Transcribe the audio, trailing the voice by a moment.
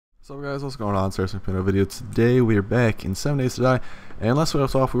So guys, what's going on? Starsnipe in a video. Today we are back in 7 Days to Die, and last we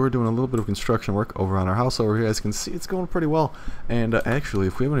left off we were doing a little bit of construction work over on our house over here. As you can see, it's going pretty well, and actually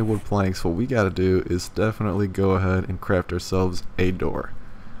if we have any wood planks, what we gotta do is definitely go ahead and craft ourselves a door,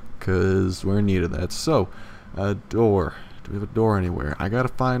 because we're in need of that. So, a door. Do we have a door anywhere? I gotta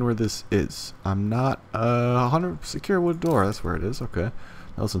find where this is. I'm not 100% secure what door. That's where it is. Okay,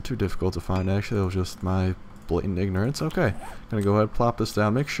 that wasn't too difficult to find actually. It was just my blatant ignorance. Okay, gonna go ahead, plop this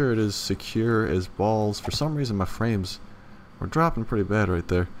down, make sure it is secure as balls. For some reason my frames were dropping pretty bad right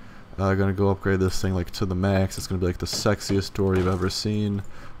there. Gonna go upgrade this thing like to the max. It's gonna be like the sexiest door you've ever seen.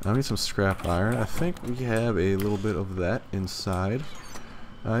 I need some scrap iron. I think we have a little bit of that inside.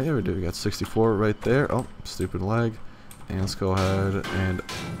 Yeah, we do. We got 64 right there. Oh, stupid leg. And let's go ahead and,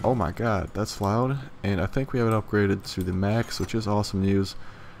 oh my god, that's loud. And I think we have it upgraded to the max, which is awesome news.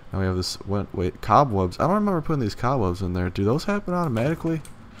 Now we have this, wait, cobwebs. I don't remember putting these cobwebs in there. Do those happen automatically?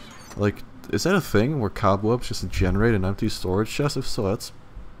 Like, is that a thing where cobwebs just generate an empty storage chest? If so,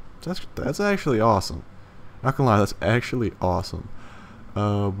 that's actually awesome. Not gonna lie, that's actually awesome.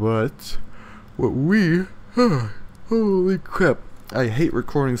 But what we, holy crap! I hate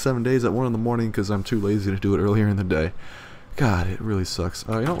recording 7 days at 1 in the morning because I'm too lazy to do it earlier in the day. God, it really sucks.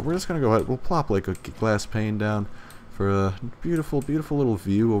 You know, we're just gonna go ahead. We'll plop like a glass pane down for a beautiful, beautiful little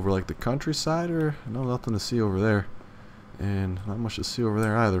view over like the countryside, or no, nothing to see over there, and not much to see over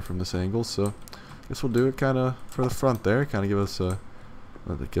there either from this angle. So I guess we'll do it kind of for the front there, kind of give us a.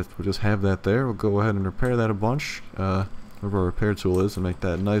 We'll just have that there. We'll go ahead and repair that a bunch. Whatever our repair tool is, and make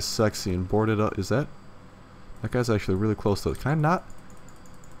that nice, sexy, and boarded up. Is that? That guy's actually really close to it. Can I not?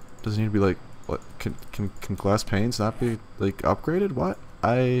 Does it need to be like what? Can glass panes not be like upgraded? What?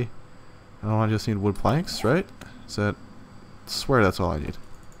 I just need wood planks, right? Is that? I swear that's all I need.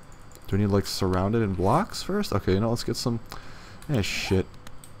 Do we need like surrounded in blocks first? Okay, you know, let's get some. Eh, shit.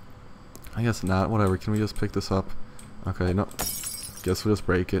 I guess not. Whatever. Can we just pick this up? Okay, no. Guess we'll just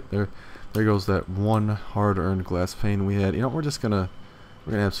break it. There goes that one hard-earned glass pane we had. You know, we're gonna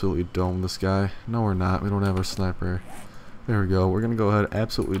absolutely dome this guy. No, we're not. We don't have our sniper. There we go. We're gonna go ahead and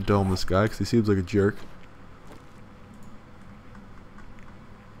absolutely dome this guy because he seems like a jerk.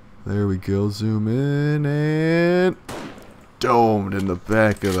 There we go. Zoom in and domed in the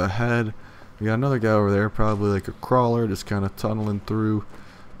back of the head. We got another guy over there, probably like a crawler, just kind of tunneling through.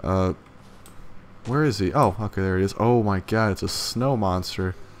 Where is he? Oh, okay, there he is. Oh my god, it's a snow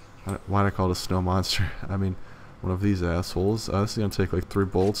monster. Why'd I call it a snow monster? I mean, one of these assholes. This is gonna take like 3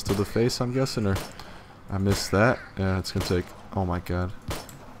 bolts to the face, I'm guessing, or I missed that. Yeah, it's gonna take. Oh my god,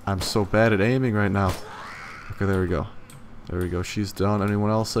 I'm so bad at aiming right now. Okay, there we go. There we go. She's done. Anyone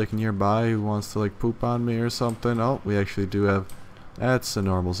else like nearby who wants to like poop on me or something? Oh, we actually do have. That's a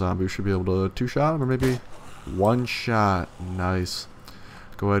normal zombie. We should be able to 2-shot him, or maybe 1 shot. Nice.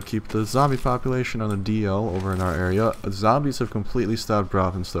 Go ahead, keep the zombie population on the DL over in our area. Zombies have completely stopped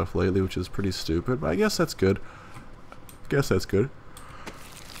dropping stuff lately, which is pretty stupid, but I guess that's good.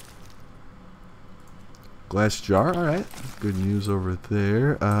 Glass jar, alright. Good news over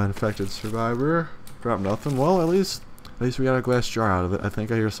there. Infected survivor. Drop nothing. Well, at least we got a glass jar out of it. I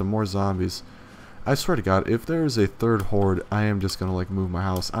think I hear some more zombies. I swear to God, if there is a third horde, I am just gonna like move my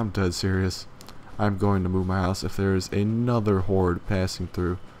house. I'm dead serious. I'm going to move my house if there is another horde passing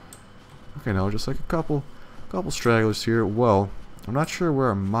through. Okay, no, just like a couple stragglers here. Well, I'm not sure where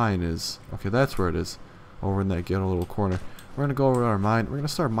our mine is. Okay, that's where it is. Over in that ghetto little corner. We're gonna go over to our mine. We're gonna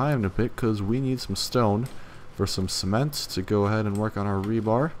start mining a bit because we need some stone for some cement to go ahead and work on our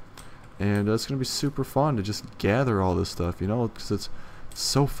rebar. And it's gonna be super fun to just gather all this stuff, you know, because it's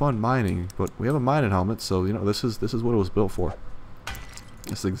so fun mining. But we have a mining helmet, so you know this is what it was built for.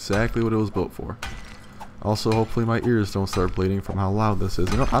 This is exactly what it was built for. Also, hopefully my ears don't start bleeding from how loud this is.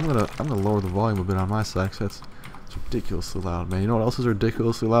 You know, I'm gonna lower the volume a bit on my side, 'cause it's ridiculously loud, man. You know what else is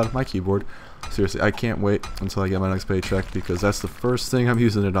ridiculously loud? My keyboard. Seriously, I can't wait until I get my next paycheck because that's the first thing I'm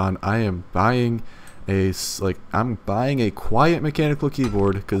using it on. I am buying I'm buying a quiet mechanical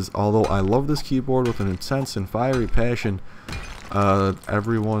keyboard because although I love this keyboard with an intense and fiery passion,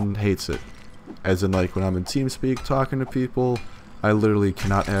 everyone hates it. As in, like when I'm in TeamSpeak talking to people, I literally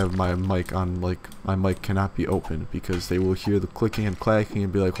cannot have my mic on, like my mic cannot be open because they will hear the clicking and clacking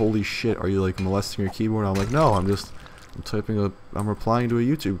and be like, "Holy shit, are you like molesting your keyboard?" I'm like, "No, I'm replying to a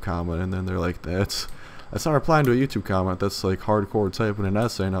YouTube comment," and then they're like, "That's not replying to a YouTube comment. That's like hardcore typing an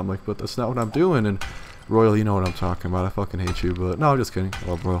essay." And I'm like, "But that's not what I'm doing." And Royal, you know what I'm talking about. I fucking hate you, but no, just kidding. I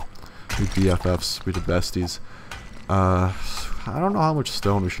love Royal. We BFFs. We the besties. I don't know how much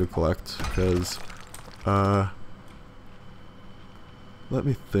stone we should collect because let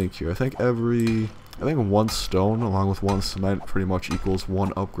me think here. I think every I think 1 stone along with 1 cement pretty much equals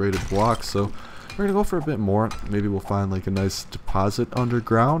 1 upgraded block. So we're gonna go for a bit more. Maybe we'll find like a nice deposit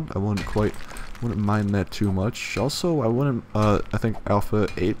underground. I wouldn't mind that too much. Also, I wouldn't. I think Alpha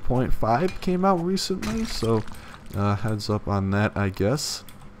 8.5 came out recently, so heads up on that, I guess.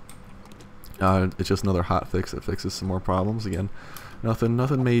 It's just another hotfix that fixes some more problems. Again,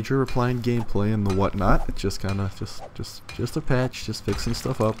 nothing major. We're playing gameplay and the whatnot. It's just kind of just a patch, just fixing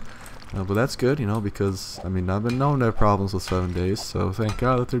stuff up. But that's good, you know, because I mean I've been known to have problems with 7 days, so thank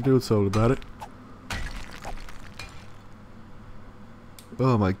God that they're doing something about it.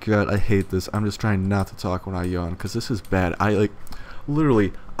 Oh my god, I hate this. I'm just trying not to talk when I yawn, because this is bad. This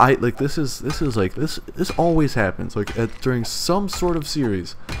always happens, like, during some sort of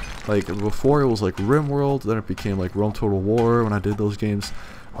series. Like, before it was, like, RimWorld, then it became, like, Rome Total War, when I did those games.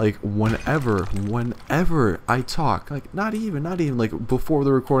 Like, whenever I talk, like, not even, like, before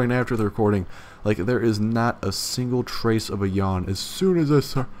the recording, after the recording, like, there is not a single trace of a yawn as soon as I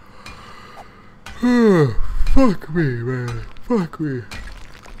start. Fuck me, man. Fuck me.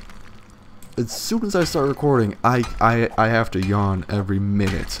 As soon as I start recording, I have to yawn every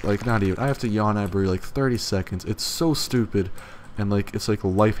minute. Like, not even. I have to yawn every, like, 30 seconds. It's so stupid. And, like, it's like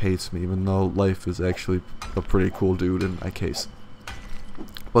life hates me, even though life is actually a pretty cool dude in my case.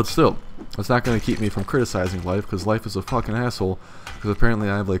 But still, it's not going to keep me from criticizing life, because life is a fucking asshole. Because apparently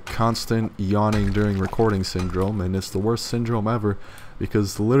I have, like, constant yawning during recording syndrome, and it's the worst syndrome ever.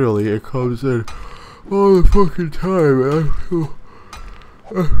 Because literally it comes in all the fucking time.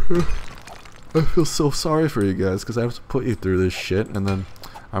 I feel so sorry for you guys, because I have to put you through this shit, and then,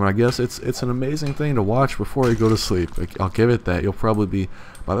 I mean, I guess it's an amazing thing to watch before you go to sleep. Like, I'll give it that. You'll probably be,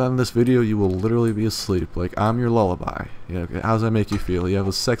 by the end of this video, you will literally be asleep. Like, I'm your lullaby. You know, how does that make you feel? You have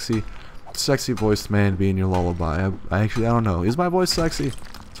a sexy voiced man being your lullaby. I don't know. Is my voice sexy?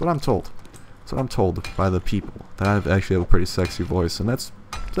 That's what I'm told. That's what I'm told by the people, that I actually have a pretty sexy voice, and it's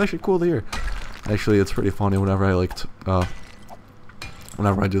actually cool to hear. Actually, it's pretty funny whenever I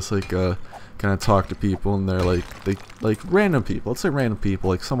whenever I just like kind of talk to people, and they're like random people. Let's say random people,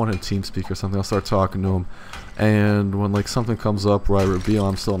 like someone in TeamSpeak or something. I'll start talking to them, and when like something comes up where I reveal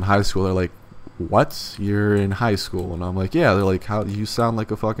I'm still in high school, they're like, "What? You're in high school?" And I'm like, "Yeah." They're like, "How you sound like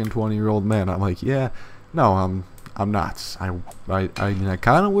a fucking 20-year-old man?" I'm like, "Yeah, no, I'm not. I mean, I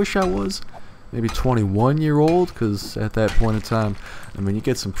kind of wish I was." Maybe 21-year-old, because at that point in time, I mean, you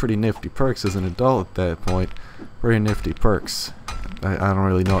get some pretty nifty perks as an adult at that point. Pretty nifty perks. I don't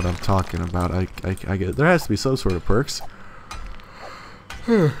really know what I'm talking about. I get, there has to be some sort of perks.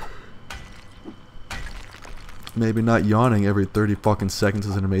 Maybe not yawning every 30 fucking seconds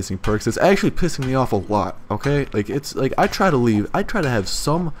is an amazing perks. It's actually pissing me off a lot, okay? Like, it's like, I try to have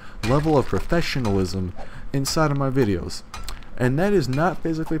some level of professionalism inside of my videos. And that is not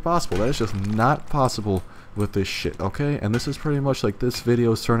physically possible. That is just not possible with this shit, okay? And this is pretty much like this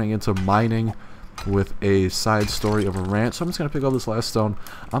video is turning into mining with a side story of a rant. So I'm just gonna pick up this last stone.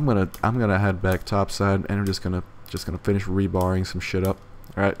 I'm gonna head back topside, and I'm just gonna finish rebarring some shit up.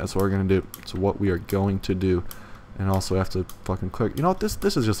 All right, that's what we're gonna do. It's what we are going to do. And also have to fucking click. You know what?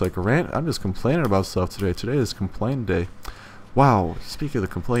 This is just like a rant. I'm just complaining about stuff today. Today is complain day. Wow. Speaking of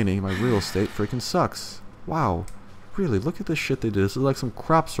the complaining, my real estate freaking sucks. Wow. Really, look at this shit they did. This is like some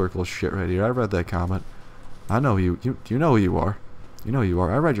crop circle shit right here. I read that comment. I know you know who you are. You know who you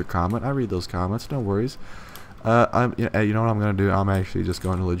are. I read your comment. I read those comments. No worries. You know what I'm gonna do? I'm actually just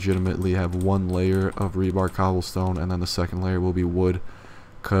going to legitimately have one layer of rebar cobblestone, and then the second layer will be wood.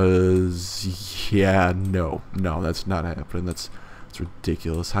 Cause yeah, no, that's not happening. That's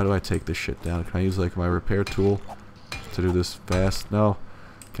ridiculous. How do I take this shit down? Can I use like my repair tool to do this fast? No.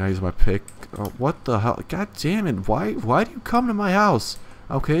 Can I use my pick? Oh, what the hell? God damn it. Why do you come to my house?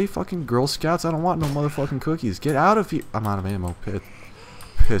 Okay, fucking Girl Scouts. I don't want no motherfucking cookies. Get out of here. I'm out of ammo.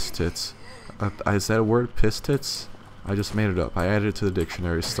 Piss tits. Is that a word? Piss tits? I just made it up. I added it to the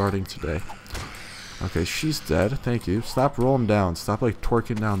dictionary starting today. Okay, she's dead. Thank you. Stop rolling down. Stop like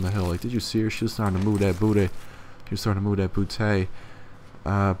twerking down the hill. Like, did you see her? She was starting to move that booty. She was starting to move that booty.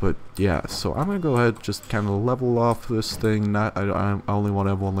 But yeah, so I'm gonna go ahead, just kind of level off this thing. I only want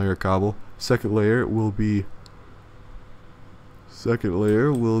to have one layer of cobble. Second layer will be. I'll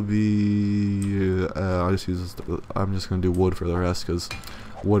just use this. I'm just gonna do wood for the rest, because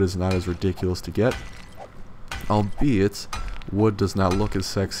wood is not as ridiculous to get. Albeit, wood does not look as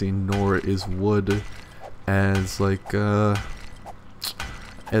sexy, nor is wood as like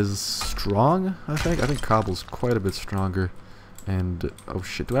as strong. I think cobble's quite a bit stronger. And oh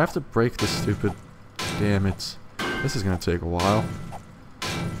shit, do I have to break this stupid? Damn it, this is gonna take a while.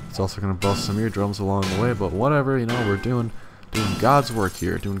 It's also gonna bust some eardrums along the way, but whatever, you know, we're doing Doing God's work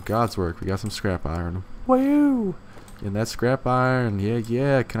here. Doing God's work. We got some scrap iron. Woo! And that scrap iron.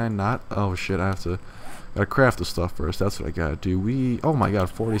 Yeah. Can I not? Oh shit, I have to... Gotta craft the stuff first. That's what I gotta do. Oh my god,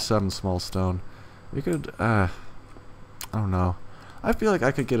 47 small stone. We could, I don't know. I feel like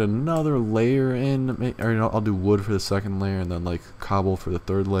I could get another layer in, or you know, I'll do wood for the second layer and then like cobble for the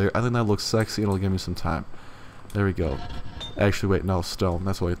third layer. I think that looks sexy and it'll give me some time. There we go. Actually, wait, no, stone.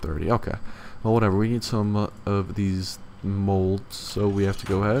 That's only 30. Okay. Well, whatever. We need some of these molds, so we have to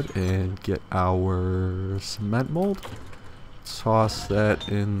go ahead and get our cement mold. Toss that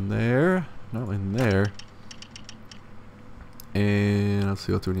in there. No, in there. And let's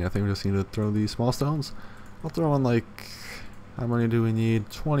see what do we need. I think we just need to throw these small stones. I'll throw on like, how many do we need?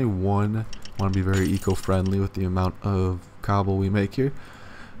 21. Want to be very eco-friendly with the amount of cobble we make here.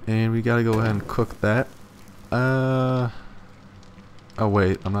 And we gotta go ahead and cook that. Oh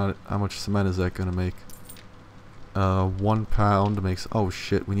wait, I'm not. How much cement is that gonna make? 1 pound makes. Oh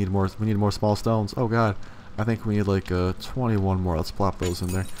shit, we need more. We need more small stones. Oh god, I think we need like 21 more. Let's plop those in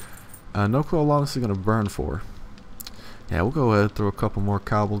there. No clue how long this is gonna burn for. Yeah, we'll go ahead and throw a couple more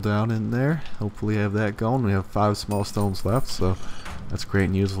cobble down in there. Hopefully have that going. We have 5 small stones left, so that's great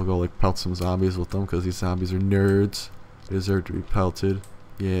news. We'll go like pelt some zombies with them because these zombies are nerds. They deserve to be pelted.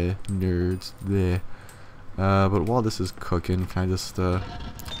 Yeah, nerds. There. But while this is cooking, can I just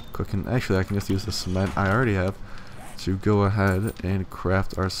cooking? Actually, I can just use the cement I already have to go ahead and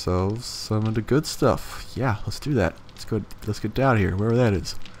craft ourselves some of the good stuff. Yeah, let's do that. Let's go. Let's get down here, wherever that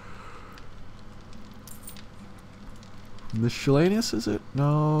is. Miscellaneous, is it?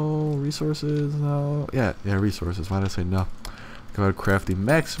 No. Resources? No. Yeah, resources. Why did I say no? Go ahead and craft the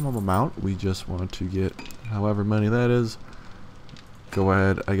maximum amount. We just want to get however many that is. Go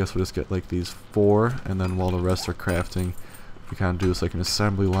ahead. I guess we'll just get like these 4, and then while the rest are crafting, we kind of do this like an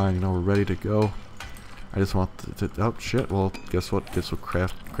assembly line. You know, we're ready to go. I just want to oh shit. Well, guess what? Guess we'll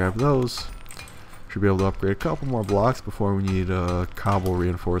grab those. Should be able to upgrade a couple more blocks before we need cobble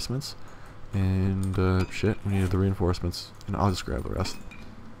reinforcements. And shit, we needed the reinforcements, and I'll just grab the rest.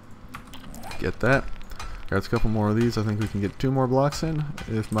 Get that. Grab a couple more of these. I think we can get 2 more blocks in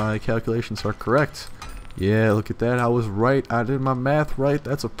if my calculations are correct. Yeah, look at that. I was right. I did my math right.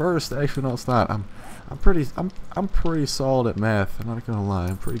 That's a first. Actually, no, it's not. I'm pretty solid at math. I'm not gonna lie.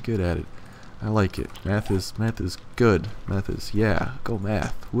 I'm pretty good at it. I like it. Math is good. Math is, yeah. Go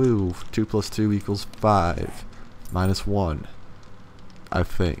math. Woo. 2 + 2 = 5. -1. I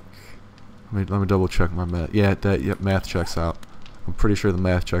think. Let me double check my math. Yeah, math checks out. I'm pretty sure the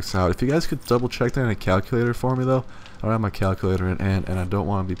math checks out. If you guys could double check that in a calculator for me though. I don't have my calculator in hand and I don't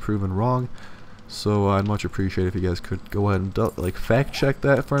want to be proven wrong. So I'd much appreciate if you guys could go ahead and like fact check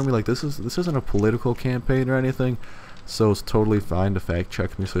that for me. Like this isn't a political campaign or anything. So it's totally fine to fact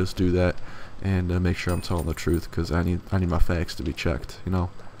check me, so just do that and make sure I'm telling the truth, because I need my facts to be checked, you know.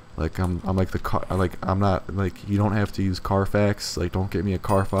 Like I'm like the car, like I'm not like, you don't have to use Carfax. Like don't get me a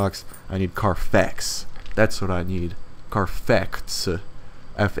Carfax. I need Carfax. That's what I need. Carfax.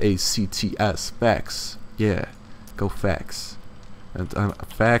 F-A-C-T-S. Facts. Yeah. Go facts. And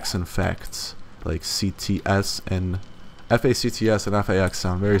facts and facts. Like C-T-S and F-A-C-T-S and F-A-X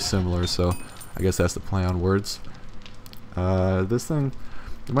sound very similar, so I guess that's the play on words. This thing,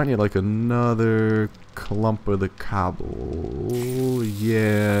 we might need like another clump of the cobble.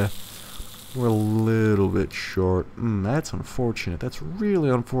 Yeah, we're a little bit short. That's unfortunate. That's really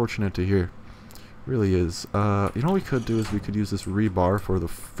unfortunate to hear. Really is. You know what we could do is we could use this rebar for the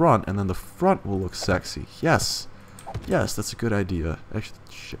front, and then the front will look sexy. Yes, yes, that's a good idea. Actually,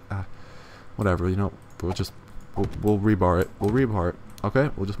 shit, whatever. You know, we'll rebar it. We'll rebar it. Okay,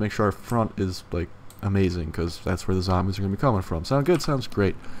 we'll just make sure our front is like amazing, because that's where the zombies are gonna be coming from. Sound good? Sounds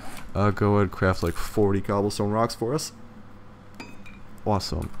great. Go ahead and craft like 40 cobblestone rocks for us.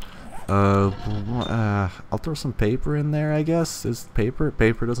 Awesome. I'll throw some paper in there, I guess. Is paper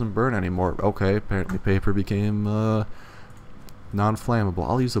doesn't burn anymore. Okay, apparently paper became non-flammable.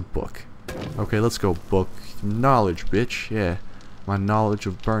 I'll use a book. Okay, let's go. Book. Knowledge, bitch. Yeah, my knowledge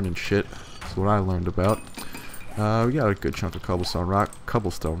of burning shit is what I learned about. We got a good chunk of cobblestone rock.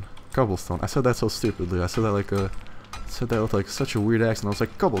 Cobblestone. I said that so stupidly. I said that like said that with like such a weird accent. I was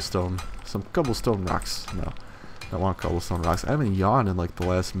like, cobblestone. Some cobblestone rocks. No, I want cobblestone rocks. I haven't yawned in like the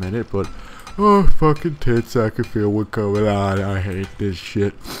last minute, but oh fucking tits, I can feel what's going on. I hate this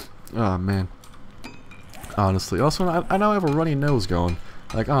shit. Oh man. Honestly. Also, I now have a runny nose going.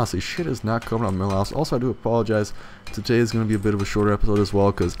 Like honestly, shit is not coming out of my mouth. Also, I do apologize. Today is going to be a bit of a shorter episode as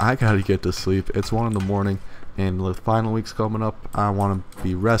well, because I gotta get to sleep. It's 1 in the morning. And the final week's coming up. I want to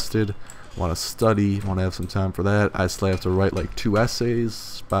be rested, want to study, want to have some time for that. I still have to write like 2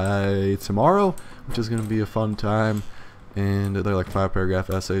 essays by tomorrow, which is going to be a fun time. and they're like 5-paragraph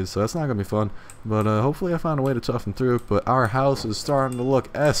essays, so that's not gonna be fun. But hopefully I find a way to toughen through it. But our house is starting to look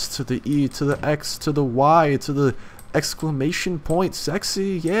S to the E to the X to the Y to the exclamation point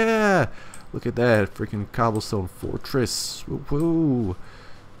sexy. Yeah, look at that freaking cobblestone fortress. Woo.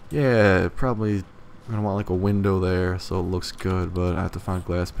 Yeah, probably I'm gonna want like a window there so it looks good, but I have to find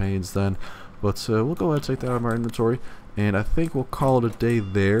glass panes then. But we'll go ahead and take that out of our inventory, and I think we'll call it a day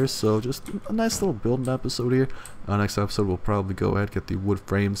there. So just a nice little building episode here. Next episode we'll probably go ahead, get the wood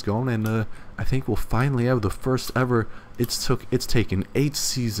frames going, and I think we'll finally have the first ever. It's taken 8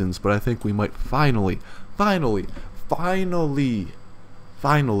 seasons, but I think we might finally have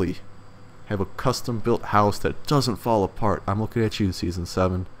a custom built house that doesn't fall apart. I'm looking at you, season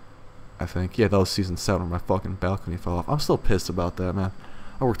 7. I think, yeah, that was season 7 where my fucking balcony fell off. I'm still pissed about that, man.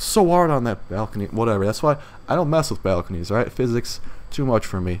 I worked so hard on that balcony. Whatever. That's why I don't mess with balconies. All right, physics too much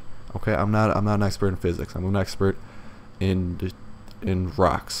for me. Okay, I'm not an expert in physics. I'm an expert in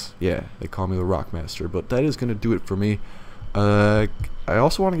rocks. Yeah, they call me the rock master. But that is gonna do it for me. I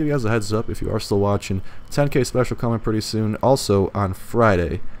also want to give you guys a heads up if you are still watching. 10K special coming pretty soon. Also on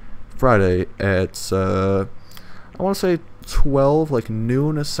Friday at I want to say 12, like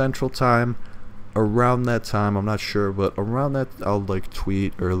noon Central Time. Around that time, I'm not sure, but around that, I'll like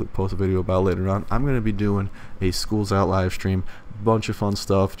tweet or post a video about later on. I'm gonna be doing a Schools Out live stream, bunch of fun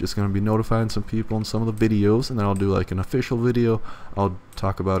stuff. Just gonna be notifying some people in some of the videos, and then I'll do like an official video. I'll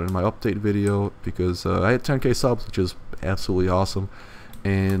talk about it in my update video because I had 10K subs, which is absolutely awesome,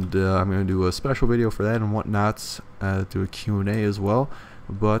 and I'm gonna do a special video for that and whatnot. Do a Q&A as well.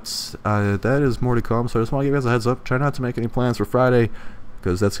 But that is more to come, so I just want to give you guys a heads up. Try not to make any plans for Friday,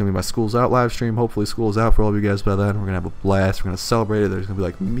 because that's going to be my Schools Out live stream. Hopefully School's out for all of you guys by then. We're going to have a blast. We're going to celebrate it. There's going to be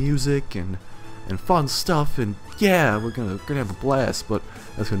like music and fun stuff, and yeah, we're going to have a blast. But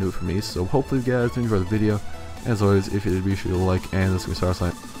that's going to do it for me, so hopefully you guys enjoy the video. As always, if you did, be sure to like, and this is going to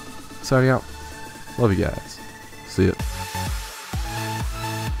be Starsnipe. Signing out. Love you guys. See ya.